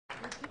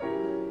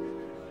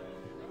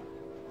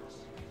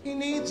He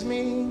needs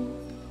me.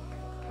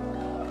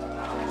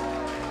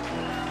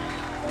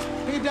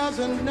 He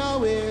doesn't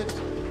know it,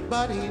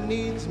 but he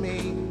needs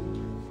me.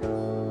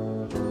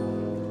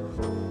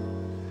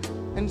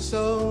 And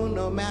so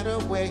no matter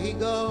where he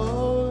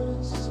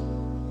goes,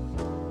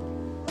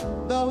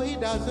 though he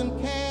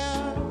doesn't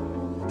care,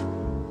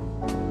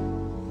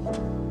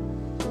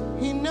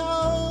 he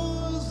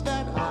knows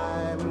that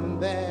I'm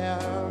there.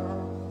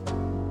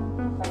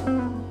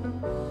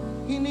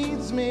 He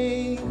needs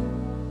me.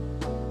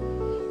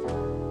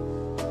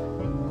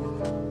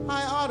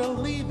 I ought to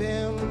leave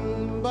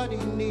him, but he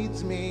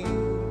needs me.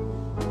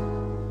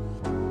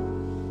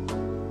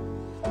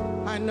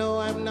 I know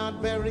I'm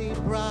not very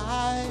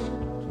bright,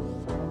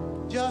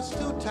 just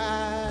to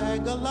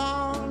tag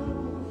along.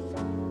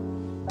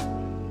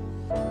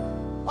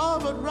 Oh,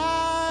 but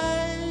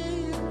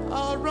right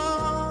or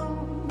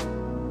wrong,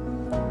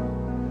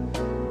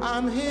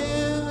 I'm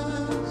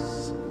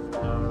his,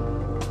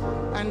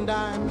 and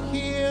I'm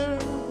here.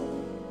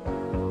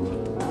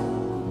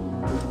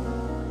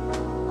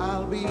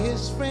 I'll be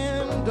his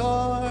friend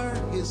or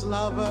his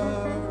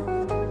lover,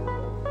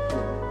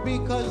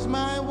 because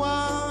my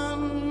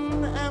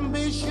one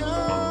ambition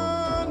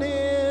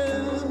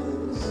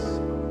is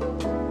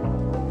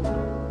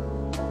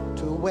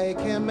to wake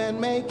him and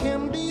make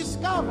him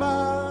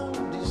discover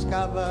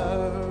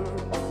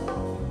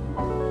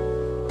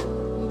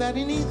that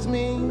he needs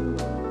me.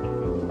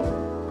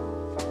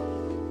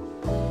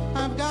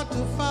 I've got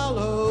to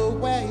follow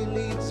where he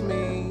leads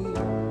me,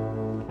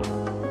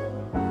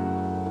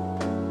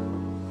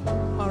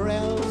 or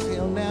else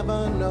he'll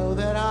never know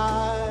that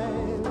I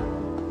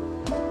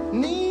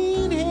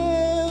need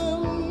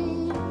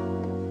him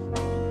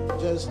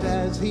just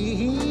as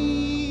he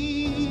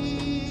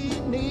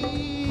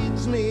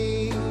needs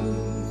me.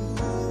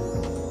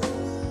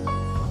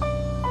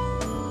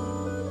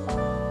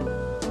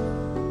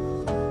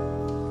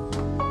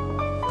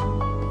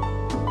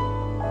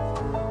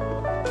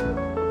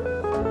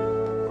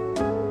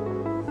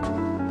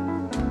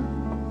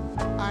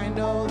 I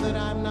know that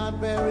I'm not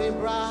very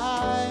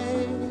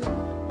bright,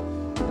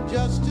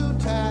 just to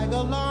tag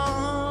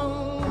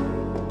along.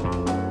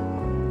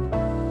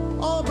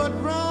 Oh, but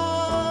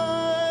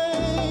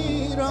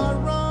right or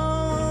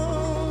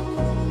wrong,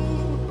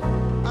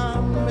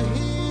 I'm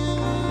here,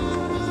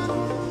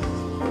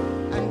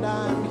 and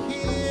I'm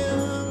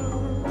here.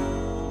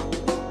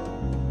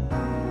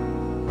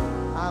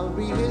 I'll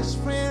be his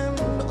friend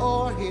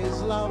or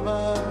his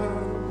lover,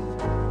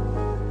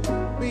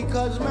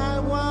 because my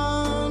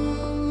one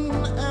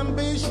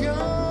ambition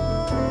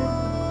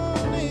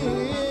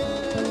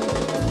is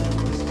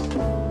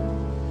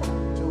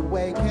to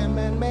wake him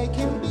and make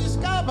him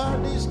discover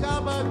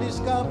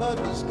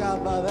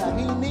that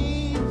he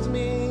needs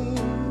me.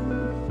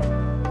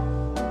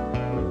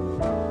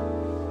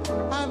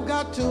 I've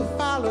got to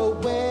follow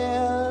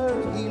where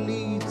he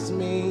leads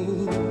me,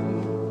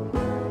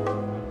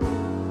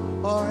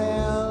 or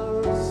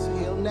else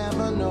he'll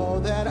never know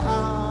that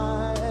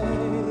I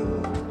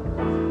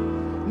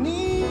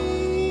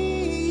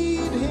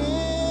need him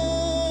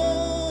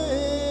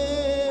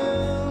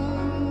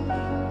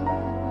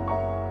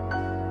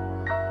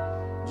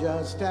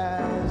just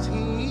as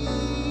he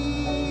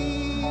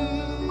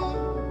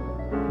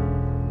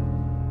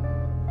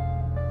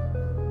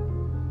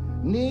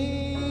needs